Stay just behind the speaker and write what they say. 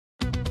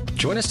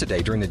Join us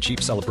today during the Jeep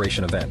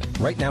Celebration event.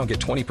 Right now, get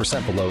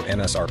 20% below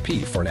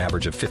MSRP for an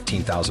average of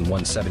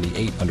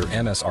 $15,178 under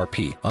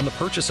MSRP on the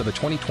purchase of a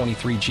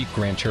 2023 Jeep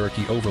Grand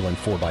Cherokee Overland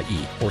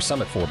 4xE or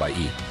Summit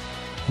 4xE.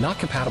 Not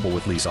compatible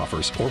with lease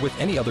offers or with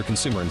any other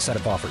consumer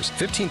incentive offers.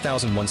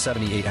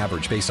 $15,178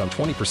 average based on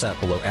 20%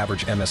 below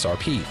average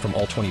MSRP from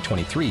all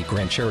 2023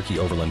 Grand Cherokee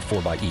Overland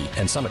 4xE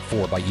and Summit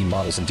 4xE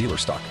models in dealer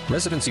stock.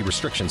 Residency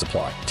restrictions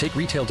apply. Take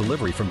retail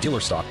delivery from dealer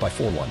stock by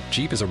 4/1.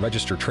 Jeep is a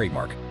registered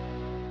trademark.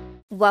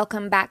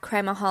 Welcome back,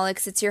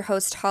 Crimeaholics. It's your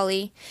host,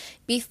 Holly.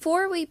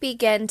 Before we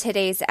begin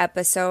today's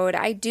episode,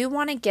 I do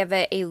want to give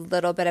it a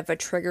little bit of a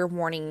trigger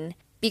warning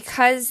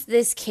because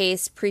this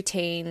case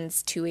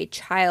pertains to a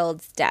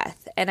child's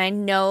death. And I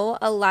know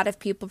a lot of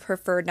people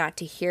prefer not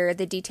to hear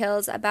the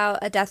details about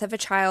a death of a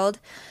child.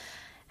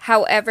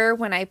 However,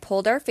 when I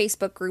polled our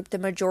Facebook group, the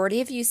majority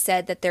of you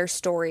said that their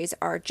stories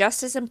are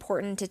just as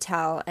important to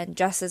tell and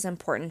just as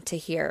important to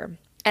hear.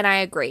 And I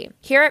agree.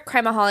 Here at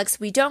Crimeaholics,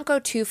 we don't go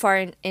too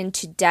far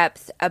into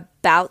depth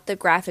about the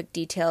graphic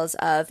details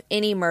of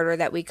any murder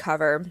that we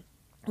cover,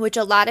 which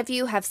a lot of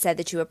you have said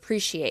that you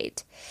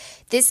appreciate.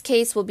 This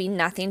case will be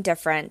nothing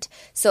different.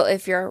 So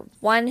if you're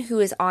one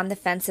who is on the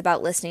fence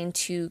about listening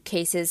to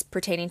cases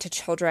pertaining to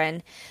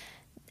children,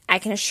 I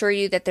can assure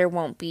you that there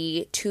won't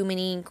be too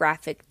many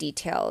graphic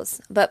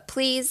details. But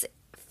please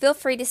feel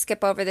free to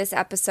skip over this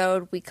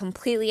episode. We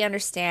completely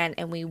understand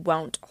and we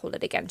won't hold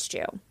it against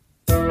you.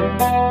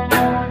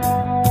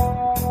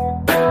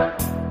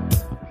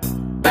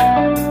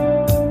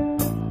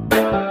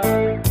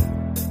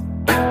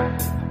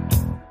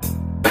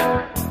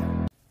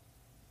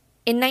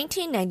 In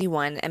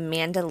 1991,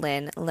 Amanda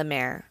Lynn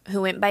Lemaire,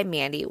 who went by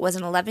Mandy, was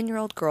an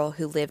 11-year-old girl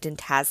who lived in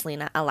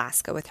Taslina,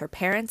 Alaska with her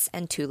parents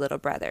and two little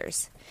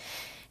brothers.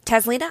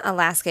 Taslina,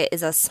 Alaska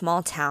is a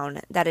small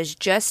town that is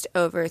just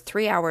over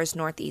 3 hours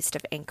northeast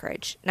of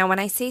Anchorage. Now, when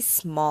I say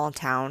small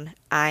town,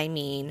 I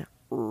mean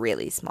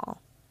really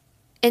small.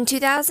 In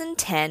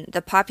 2010,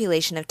 the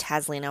population of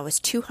Taslina was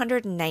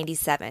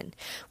 297,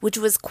 which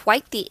was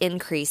quite the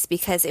increase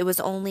because it was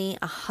only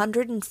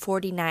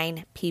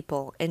 149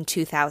 people in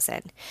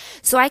 2000.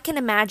 So I can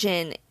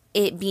imagine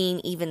it being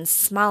even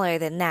smaller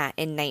than that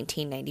in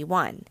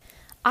 1991.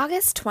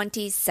 August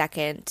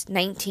 22nd,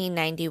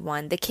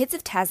 1991, the kids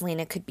of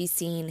Taslina could be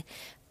seen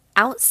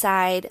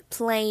outside,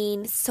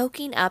 playing,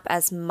 soaking up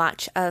as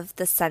much of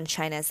the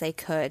sunshine as they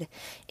could,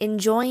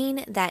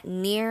 enjoying that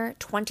near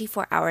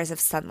 24 hours of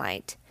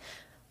sunlight.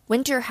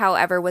 Winter,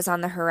 however, was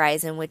on the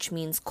horizon, which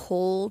means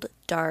cold,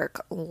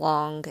 dark,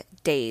 long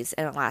days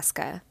in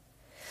Alaska.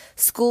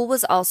 School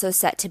was also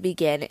set to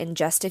begin in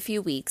just a few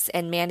weeks,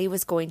 and Mandy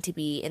was going to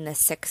be in the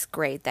 6th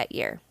grade that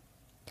year.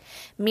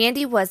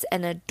 Mandy was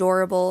an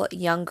adorable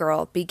young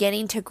girl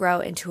beginning to grow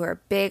into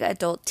her big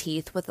adult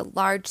teeth with a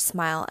large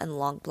smile and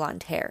long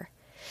blonde hair.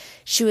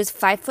 She was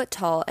 5 foot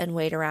tall and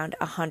weighed around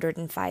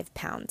 105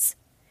 pounds.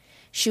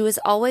 She was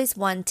always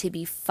one to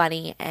be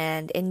funny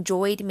and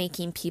enjoyed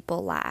making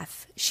people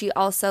laugh. She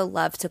also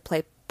loved to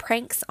play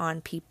pranks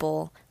on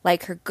people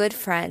like her good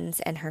friends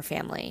and her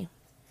family.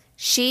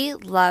 She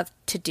loved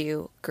to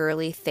do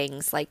girly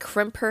things like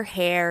crimp her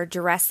hair,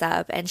 dress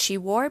up, and she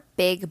wore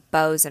big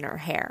bows in her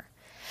hair.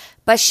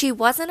 But she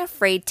wasn't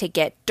afraid to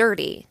get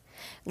dirty.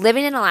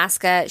 Living in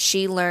Alaska,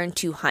 she learned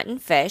to hunt and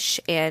fish,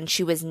 and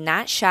she was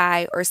not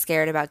shy or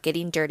scared about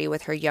getting dirty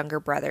with her younger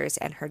brothers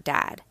and her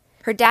dad.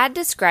 Her dad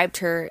described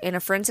her in a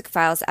Forensic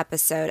Files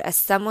episode as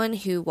someone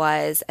who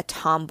was a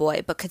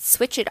tomboy but could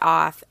switch it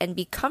off and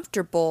be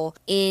comfortable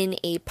in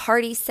a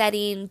party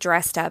setting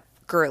dressed up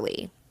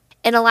girly.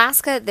 In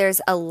Alaska, there's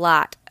a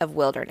lot of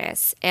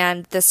wilderness,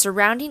 and the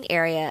surrounding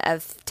area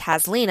of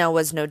Taslina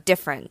was no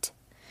different.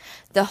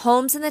 The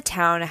homes in the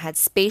town had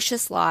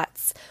spacious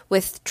lots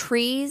with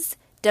trees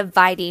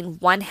dividing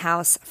one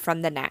house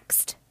from the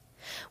next.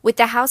 With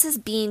the houses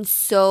being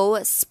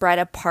so spread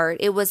apart,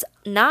 it was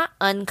not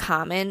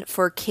uncommon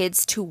for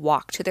kids to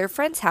walk to their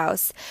friend's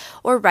house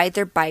or ride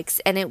their bikes,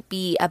 and it would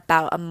be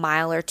about a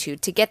mile or two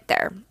to get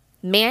there.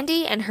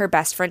 Mandy and her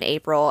best friend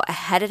April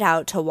headed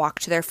out to walk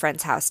to their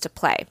friend's house to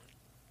play.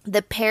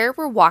 The pair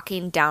were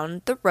walking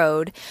down the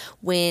road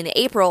when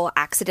April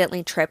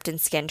accidentally tripped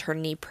and skinned her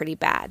knee pretty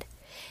bad.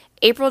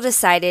 April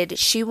decided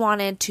she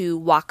wanted to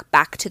walk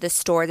back to the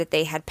store that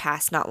they had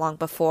passed not long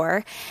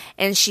before,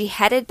 and she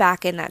headed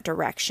back in that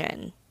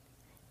direction.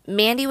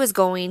 Mandy was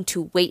going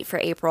to wait for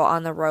April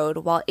on the road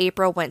while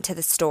April went to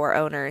the store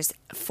owners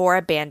for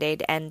a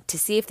Band-Aid and to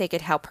see if they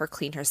could help her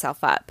clean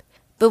herself up.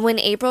 But when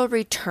April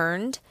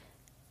returned,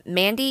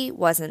 Mandy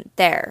wasn't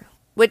there,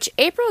 which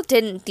April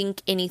didn't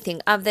think anything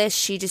of this.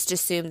 She just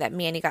assumed that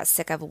Mandy got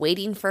sick of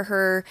waiting for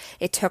her.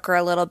 It took her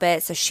a little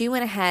bit, so she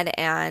went ahead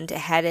and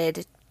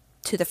headed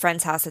to the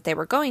friend's house that they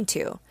were going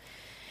to.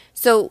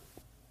 So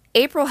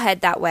April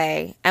headed that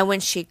way, and when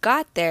she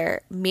got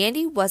there,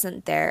 Mandy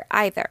wasn't there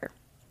either,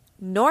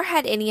 nor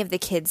had any of the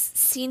kids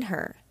seen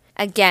her.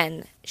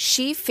 Again,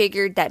 she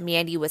figured that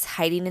Mandy was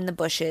hiding in the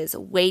bushes,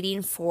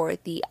 waiting for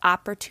the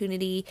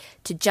opportunity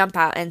to jump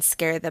out and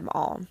scare them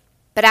all.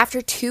 But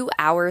after 2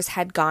 hours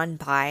had gone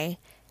by,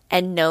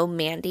 and know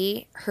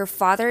Mandy, her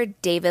father,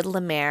 David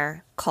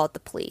Lemaire, called the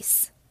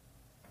police.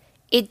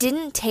 It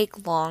didn't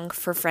take long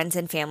for friends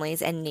and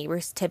families and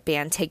neighbors to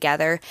band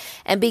together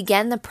and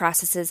begin the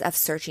processes of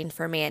searching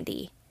for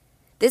Mandy.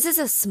 This is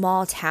a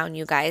small town,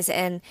 you guys,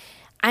 and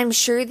I'm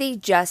sure they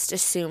just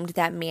assumed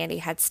that Mandy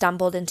had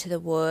stumbled into the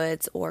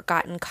woods or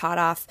gotten caught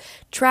off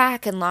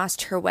track and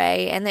lost her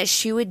way, and that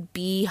she would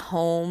be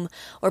home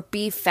or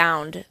be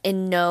found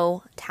in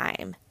no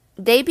time.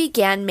 They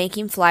began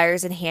making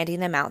flyers and handing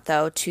them out,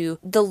 though, to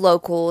the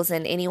locals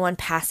and anyone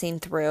passing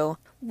through.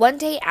 One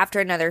day after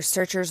another,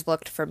 searchers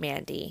looked for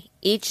Mandy,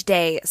 each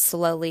day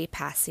slowly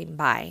passing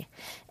by,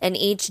 and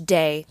each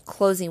day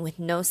closing with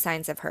no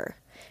signs of her.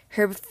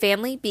 Her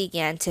family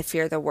began to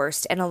fear the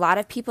worst, and a lot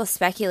of people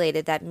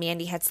speculated that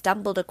Mandy had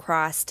stumbled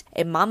across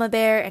a mama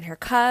bear and her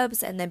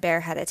cubs, and the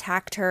bear had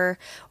attacked her,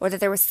 or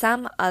that there was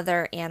some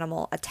other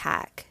animal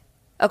attack.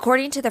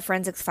 According to the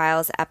Forensics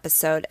Files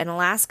episode, an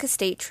Alaska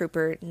state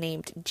trooper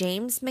named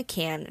James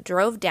McCann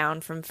drove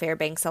down from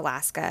Fairbanks,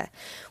 Alaska,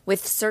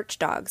 with search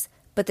dogs,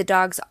 but the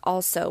dogs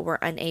also were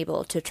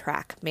unable to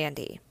track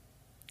Mandy.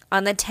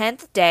 On the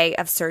 10th day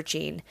of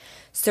searching,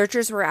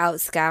 searchers were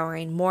out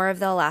scouring more of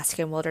the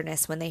Alaskan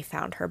wilderness when they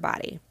found her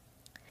body.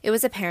 It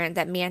was apparent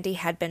that Mandy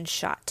had been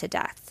shot to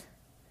death.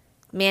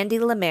 Mandy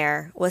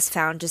Lemaire was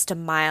found just a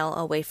mile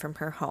away from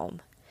her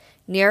home,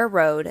 near a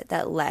road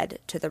that led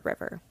to the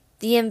river.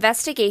 The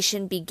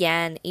investigation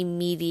began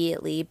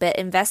immediately, but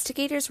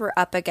investigators were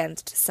up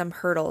against some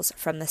hurdles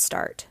from the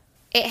start.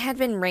 It had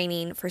been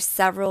raining for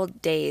several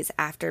days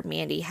after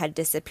Mandy had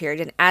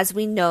disappeared, and as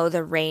we know,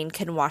 the rain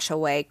can wash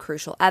away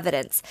crucial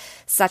evidence,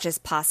 such as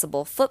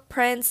possible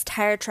footprints,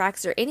 tire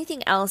tracks, or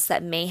anything else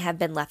that may have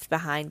been left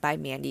behind by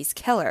Mandy's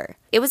killer.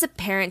 It was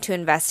apparent to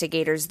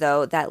investigators,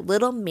 though, that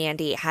little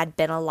Mandy had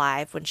been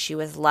alive when she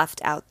was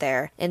left out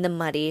there in the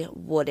muddy,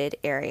 wooded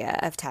area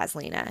of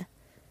Taslina.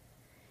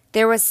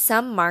 There was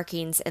some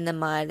markings in the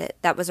mud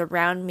that was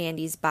around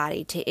Mandy's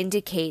body to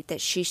indicate that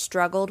she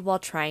struggled while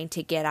trying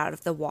to get out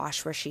of the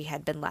wash where she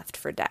had been left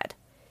for dead.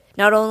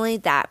 Not only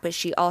that, but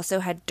she also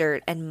had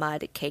dirt and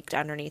mud caked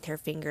underneath her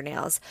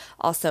fingernails,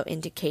 also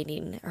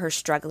indicating her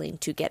struggling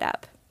to get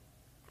up.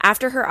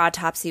 After her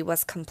autopsy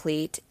was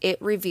complete,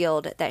 it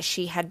revealed that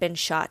she had been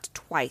shot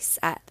twice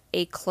at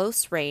a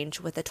close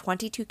range with a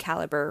 .22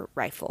 caliber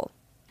rifle.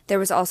 There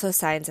was also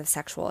signs of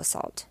sexual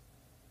assault.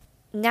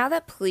 Now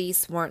that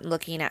police weren't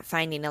looking at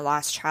finding a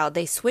lost child,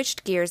 they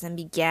switched gears and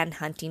began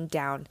hunting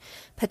down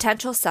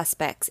potential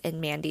suspects in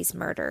Mandy's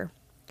murder.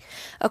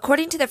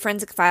 According to the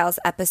Forensic Files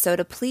episode,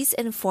 a police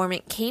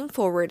informant came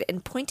forward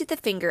and pointed the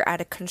finger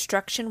at a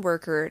construction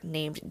worker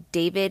named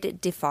David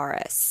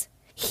DeForest.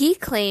 He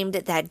claimed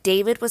that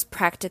David was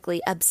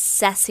practically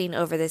obsessing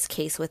over this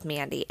case with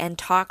Mandy and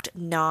talked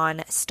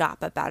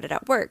non-stop about it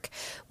at work,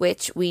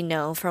 which we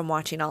know from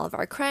watching all of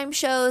our crime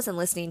shows and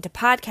listening to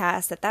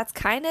podcasts that that's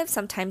kind of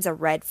sometimes a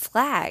red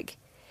flag.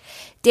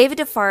 David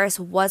DeForest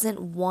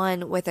wasn't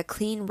one with a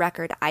clean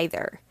record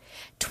either.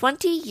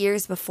 20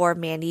 years before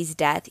Mandy's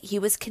death, he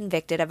was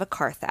convicted of a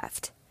car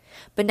theft.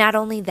 But not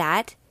only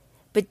that,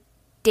 but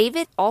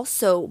David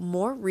also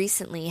more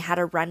recently had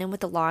a run-in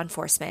with the law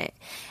enforcement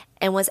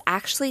and was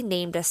actually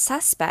named a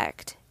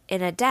suspect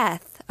in a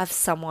death of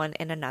someone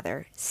in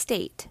another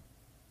state.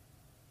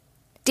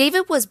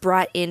 David was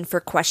brought in for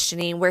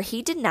questioning where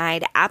he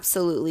denied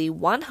absolutely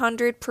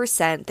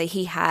 100% that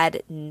he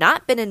had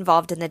not been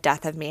involved in the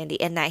death of Mandy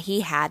and that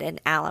he had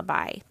an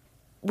alibi.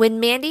 When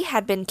Mandy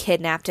had been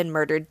kidnapped and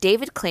murdered,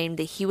 David claimed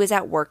that he was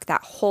at work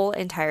that whole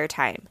entire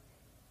time,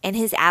 and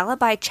his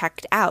alibi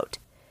checked out.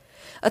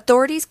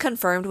 Authorities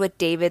confirmed with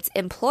David's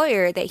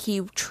employer that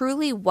he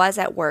truly was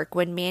at work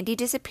when Mandy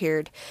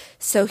disappeared,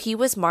 so he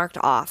was marked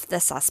off the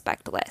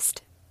suspect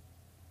list.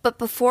 But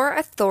before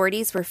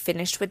authorities were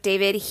finished with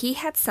David, he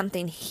had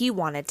something he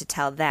wanted to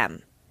tell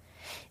them.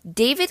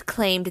 David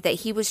claimed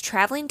that he was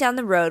traveling down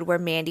the road where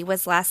Mandy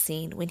was last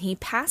seen when he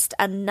passed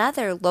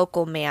another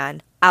local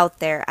man out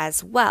there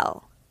as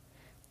well.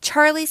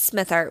 Charlie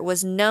Smithart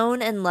was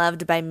known and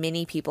loved by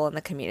many people in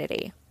the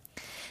community.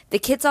 The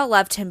kids all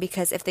loved him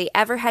because if they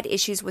ever had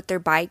issues with their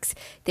bikes,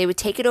 they would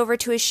take it over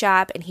to his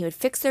shop and he would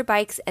fix their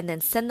bikes and then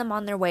send them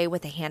on their way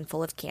with a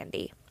handful of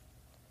candy.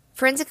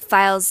 Forensic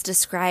Files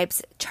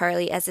describes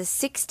Charlie as a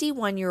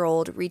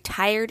 61-year-old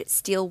retired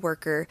steel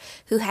worker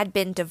who had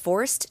been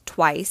divorced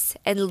twice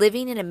and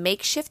living in a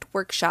makeshift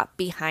workshop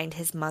behind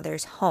his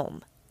mother's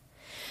home.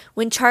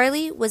 When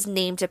Charlie was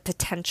named a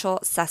potential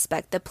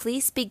suspect, the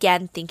police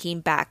began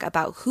thinking back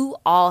about who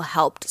all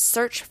helped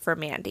search for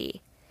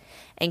Mandy.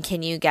 And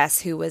can you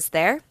guess who was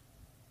there?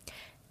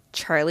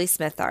 Charlie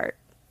Smithart.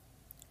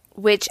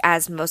 Which,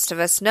 as most of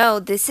us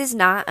know, this is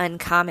not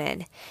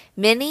uncommon.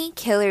 Many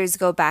killers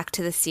go back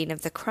to the scene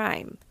of the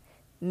crime.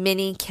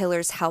 Many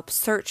killers help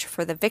search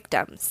for the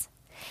victims.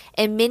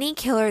 And many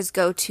killers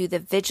go to the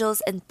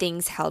vigils and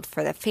things held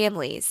for the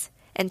families.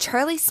 And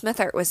Charlie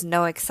Smithart was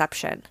no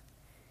exception.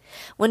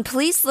 When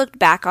police looked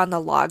back on the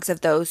logs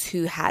of those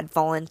who had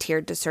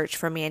volunteered to search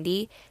for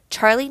Mandy,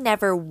 Charlie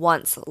never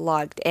once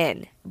logged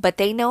in, but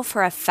they know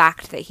for a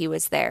fact that he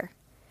was there.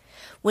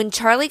 When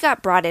Charlie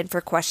got brought in for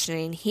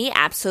questioning, he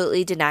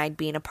absolutely denied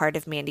being a part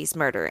of Mandy's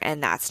murder,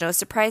 and that's no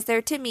surprise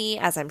there to me,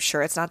 as I'm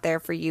sure it's not there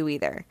for you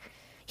either.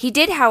 He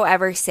did,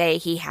 however, say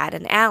he had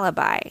an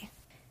alibi.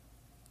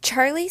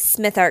 Charlie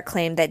Smithart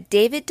claimed that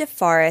David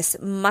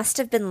DeForest must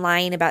have been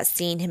lying about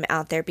seeing him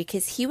out there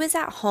because he was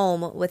at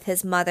home with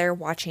his mother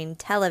watching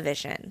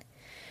television,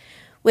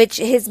 which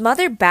his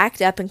mother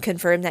backed up and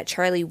confirmed that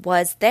Charlie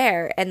was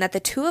there and that the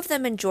two of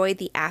them enjoyed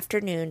the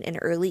afternoon and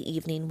early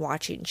evening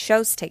watching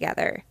shows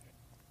together.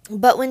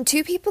 But when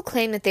two people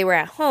claim that they were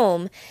at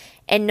home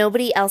and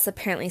nobody else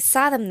apparently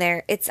saw them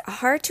there, it's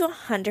hard to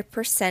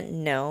 100%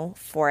 know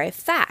for a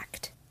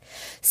fact.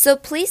 So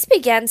police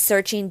began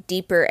searching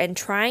deeper and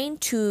trying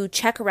to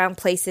check around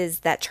places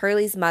that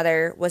Charlie's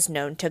mother was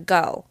known to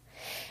go.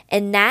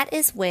 And that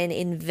is when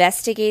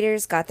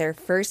investigators got their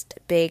first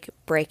big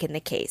break in the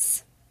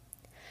case.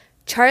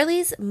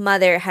 Charlie's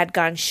mother had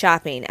gone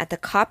shopping at the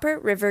Copper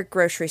River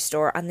grocery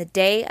store on the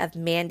day of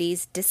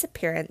Mandy's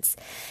disappearance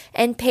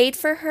and paid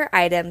for her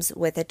items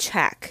with a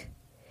check.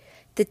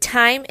 The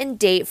time and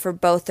date for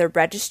both the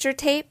register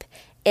tape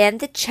and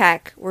the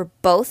check were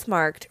both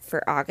marked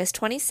for August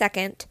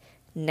 22nd,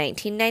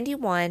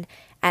 1991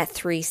 at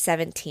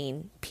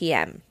 3:17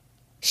 p.m.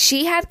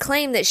 She had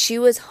claimed that she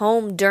was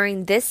home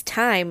during this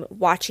time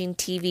watching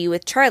TV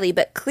with Charlie,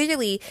 but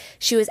clearly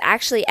she was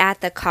actually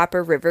at the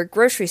Copper River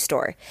grocery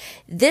store.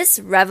 This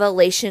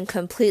revelation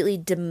completely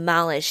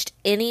demolished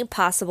any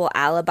possible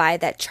alibi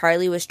that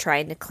Charlie was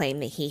trying to claim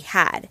that he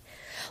had.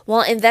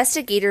 While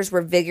investigators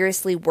were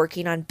vigorously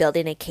working on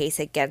building a case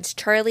against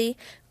Charlie,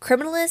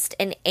 criminalists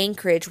in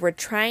Anchorage were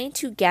trying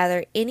to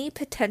gather any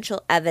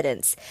potential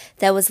evidence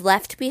that was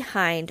left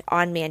behind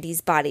on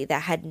Mandy's body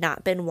that had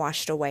not been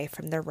washed away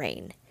from the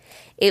rain.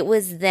 It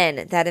was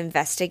then that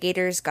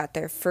investigators got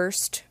their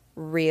first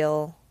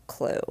real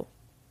clue.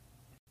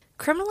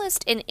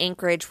 Criminalists in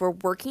Anchorage were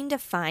working to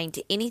find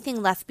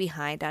anything left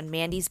behind on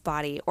Mandy's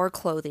body or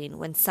clothing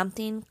when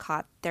something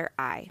caught their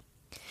eye.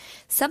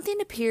 Something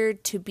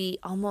appeared to be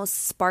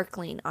almost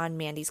sparkling on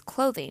Mandy's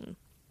clothing.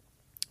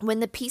 When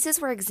the pieces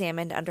were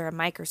examined under a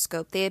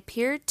microscope, they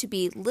appeared to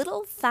be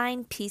little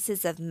fine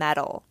pieces of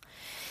metal.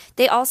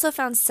 They also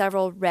found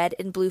several red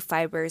and blue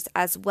fibers,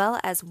 as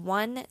well as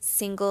one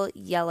single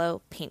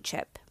yellow paint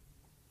chip.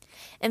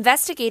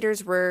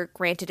 Investigators were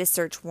granted a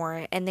search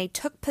warrant, and they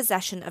took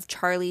possession of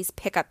Charlie's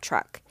pickup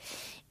truck.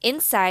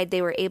 Inside,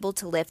 they were able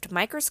to lift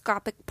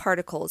microscopic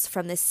particles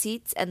from the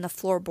seats and the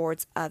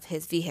floorboards of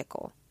his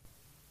vehicle.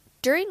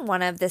 During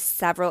one of the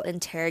several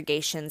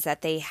interrogations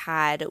that they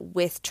had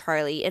with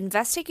Charlie,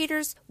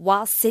 investigators,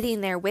 while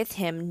sitting there with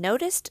him,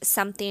 noticed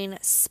something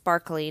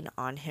sparkling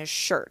on his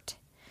shirt.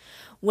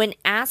 When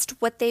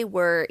asked what they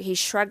were, he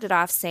shrugged it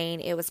off,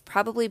 saying it was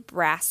probably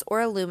brass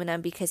or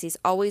aluminum because he's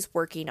always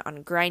working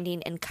on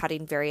grinding and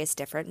cutting various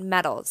different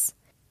metals.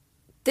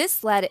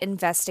 This led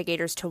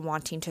investigators to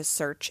wanting to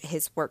search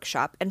his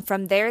workshop, and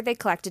from there they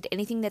collected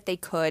anything that they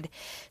could,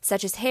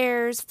 such as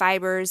hairs,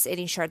 fibers,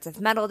 any shards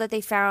of metal that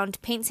they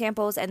found, paint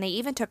samples, and they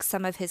even took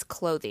some of his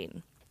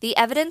clothing. The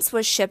evidence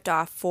was shipped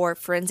off for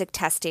forensic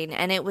testing,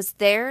 and it was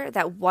there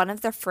that one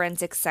of the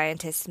forensic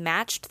scientists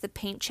matched the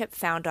paint chip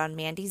found on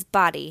Mandy's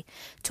body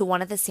to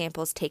one of the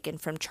samples taken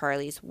from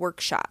Charlie's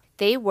workshop.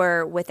 They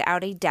were,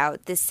 without a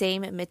doubt, the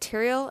same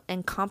material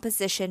and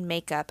composition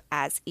makeup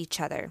as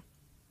each other.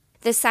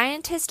 The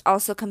scientist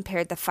also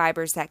compared the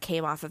fibers that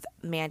came off of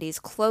Mandy's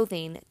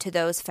clothing to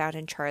those found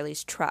in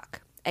Charlie's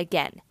truck.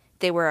 Again,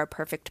 they were a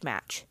perfect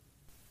match.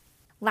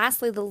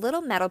 Lastly, the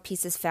little metal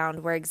pieces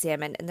found were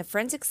examined, and the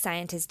forensic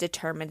scientist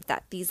determined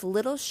that these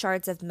little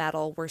shards of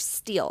metal were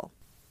steel.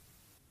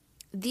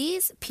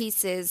 These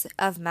pieces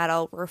of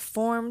metal were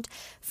formed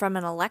from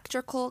an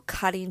electrical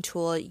cutting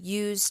tool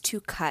used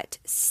to cut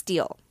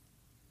steel.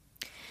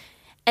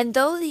 And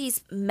though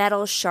these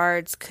metal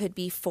shards could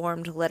be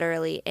formed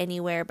literally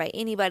anywhere by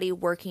anybody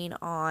working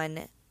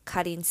on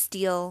cutting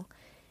steel,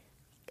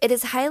 it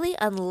is highly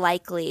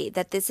unlikely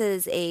that this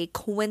is a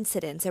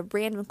coincidence, a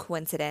random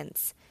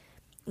coincidence,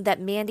 that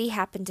Mandy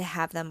happened to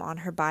have them on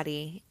her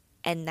body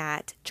and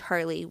that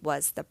Charlie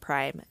was the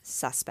prime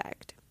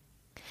suspect.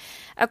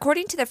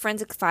 According to the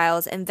forensic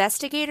files,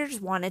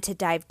 investigators wanted to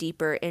dive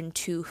deeper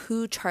into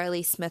who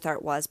Charlie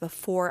Smithart was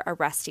before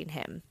arresting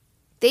him.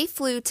 They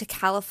flew to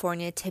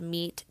California to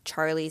meet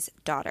Charlie's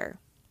daughter.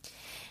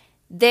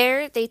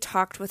 There, they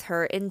talked with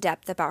her in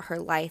depth about her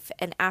life,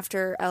 and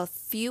after a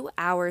few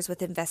hours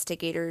with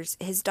investigators,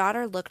 his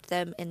daughter looked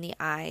them in the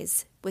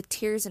eyes with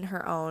tears in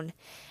her own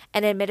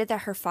and admitted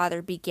that her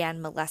father began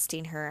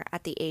molesting her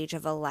at the age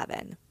of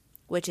 11,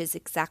 which is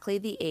exactly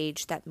the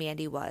age that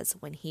Mandy was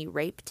when he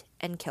raped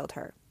and killed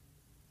her.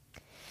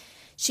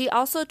 She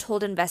also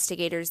told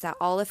investigators that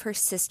all of her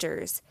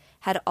sisters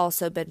had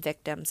also been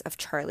victims of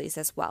Charlie's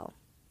as well.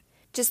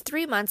 Just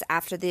 3 months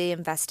after the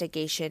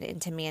investigation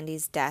into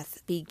Mandy's death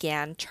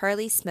began,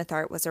 Charlie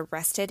Smithart was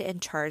arrested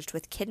and charged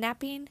with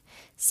kidnapping,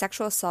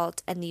 sexual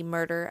assault, and the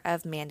murder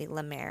of Mandy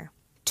Lemaire.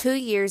 2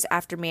 years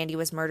after Mandy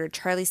was murdered,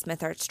 Charlie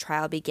Smithart's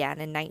trial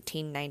began in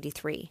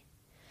 1993.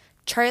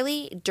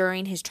 Charlie,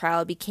 during his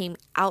trial, became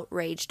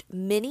outraged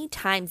many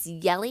times,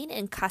 yelling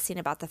and cussing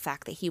about the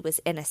fact that he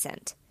was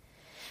innocent.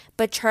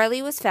 But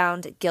Charlie was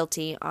found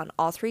guilty on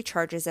all 3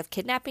 charges of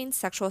kidnapping,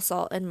 sexual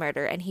assault, and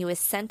murder, and he was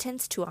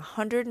sentenced to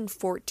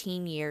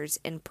 114 years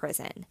in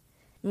prison.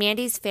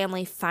 Mandy's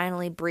family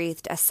finally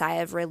breathed a sigh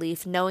of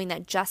relief, knowing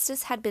that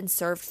justice had been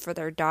served for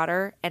their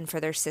daughter and for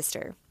their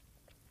sister.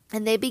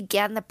 And they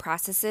began the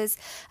processes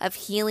of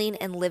healing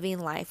and living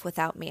life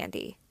without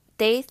Mandy.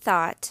 They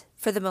thought,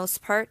 for the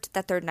most part,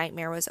 that their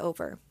nightmare was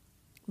over.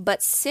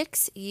 But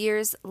 6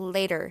 years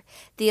later,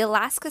 the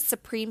Alaska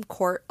Supreme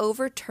Court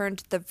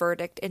overturned the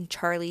verdict in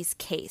Charlie's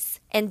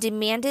case and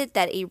demanded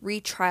that a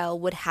retrial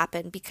would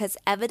happen because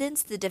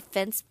evidence the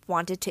defense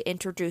wanted to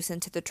introduce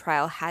into the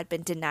trial had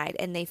been denied,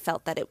 and they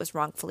felt that it was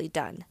wrongfully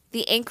done.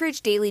 The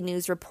Anchorage Daily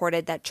News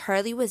reported that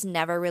Charlie was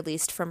never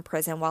released from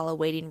prison while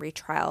awaiting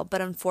retrial,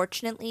 but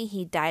unfortunately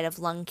he died of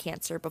lung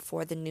cancer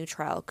before the new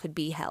trial could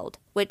be held,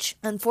 which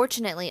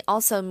unfortunately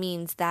also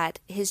means that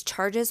his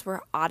charges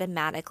were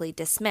automatically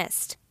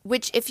dismissed.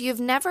 Which, if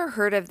you've never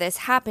heard of this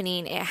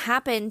happening, it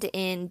happened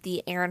in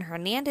the Aaron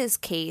Hernandez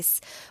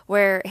case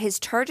where his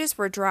charges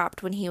were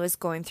dropped when he was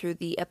going through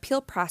the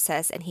appeal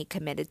process and he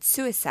committed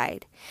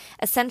suicide.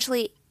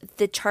 Essentially,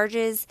 the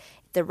charges,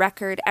 the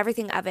record,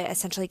 everything of it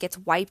essentially gets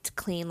wiped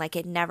clean like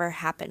it never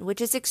happened,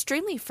 which is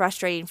extremely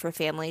frustrating for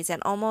families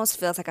and almost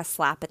feels like a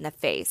slap in the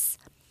face.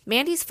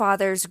 Mandy's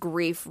father's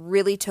grief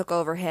really took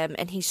over him,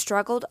 and he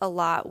struggled a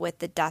lot with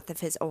the death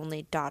of his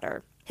only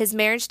daughter. His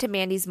marriage to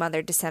Mandy's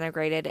mother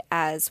disintegrated,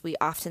 as we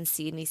often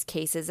see in these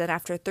cases, and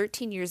after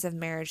 13 years of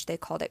marriage, they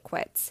called it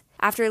quits.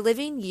 After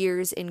living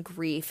years in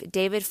grief,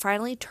 David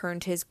finally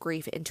turned his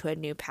grief into a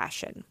new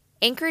passion.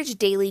 Anchorage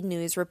Daily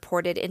News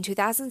reported in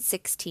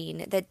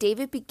 2016 that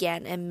David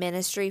began a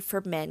ministry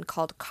for men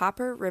called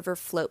Copper River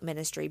Float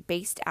Ministry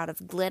based out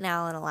of Glen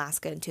Allen,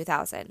 Alaska in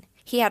 2000.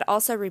 He had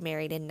also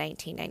remarried in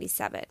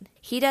 1997.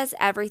 He does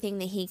everything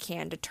that he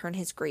can to turn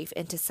his grief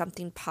into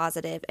something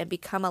positive and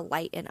become a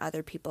light in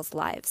other people's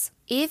lives.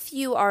 If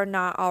you are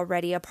not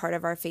already a part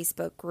of our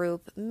Facebook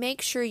group,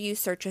 make sure you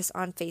search us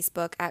on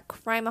Facebook at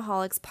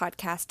Crimeaholics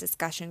Podcast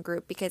Discussion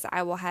Group, because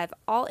I will have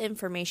all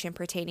information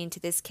pertaining to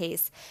this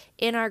case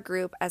in our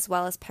group, as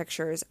well as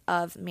pictures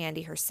of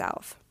Mandy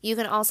herself. You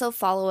can also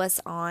follow us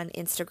on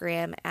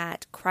Instagram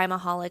at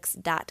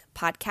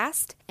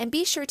crimeaholics.podcast, and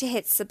be sure to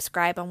hit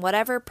subscribe on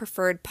whatever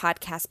preferred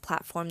podcast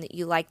platform that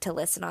you like to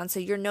listen on so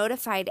you're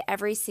notified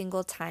every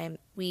single time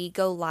we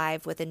go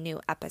live with a new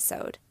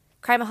episode.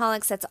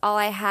 Crimeaholics, that's all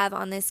I have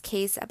on this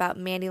case about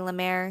Mandy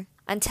Lemaire.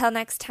 Until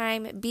next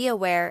time, be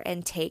aware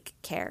and take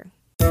care.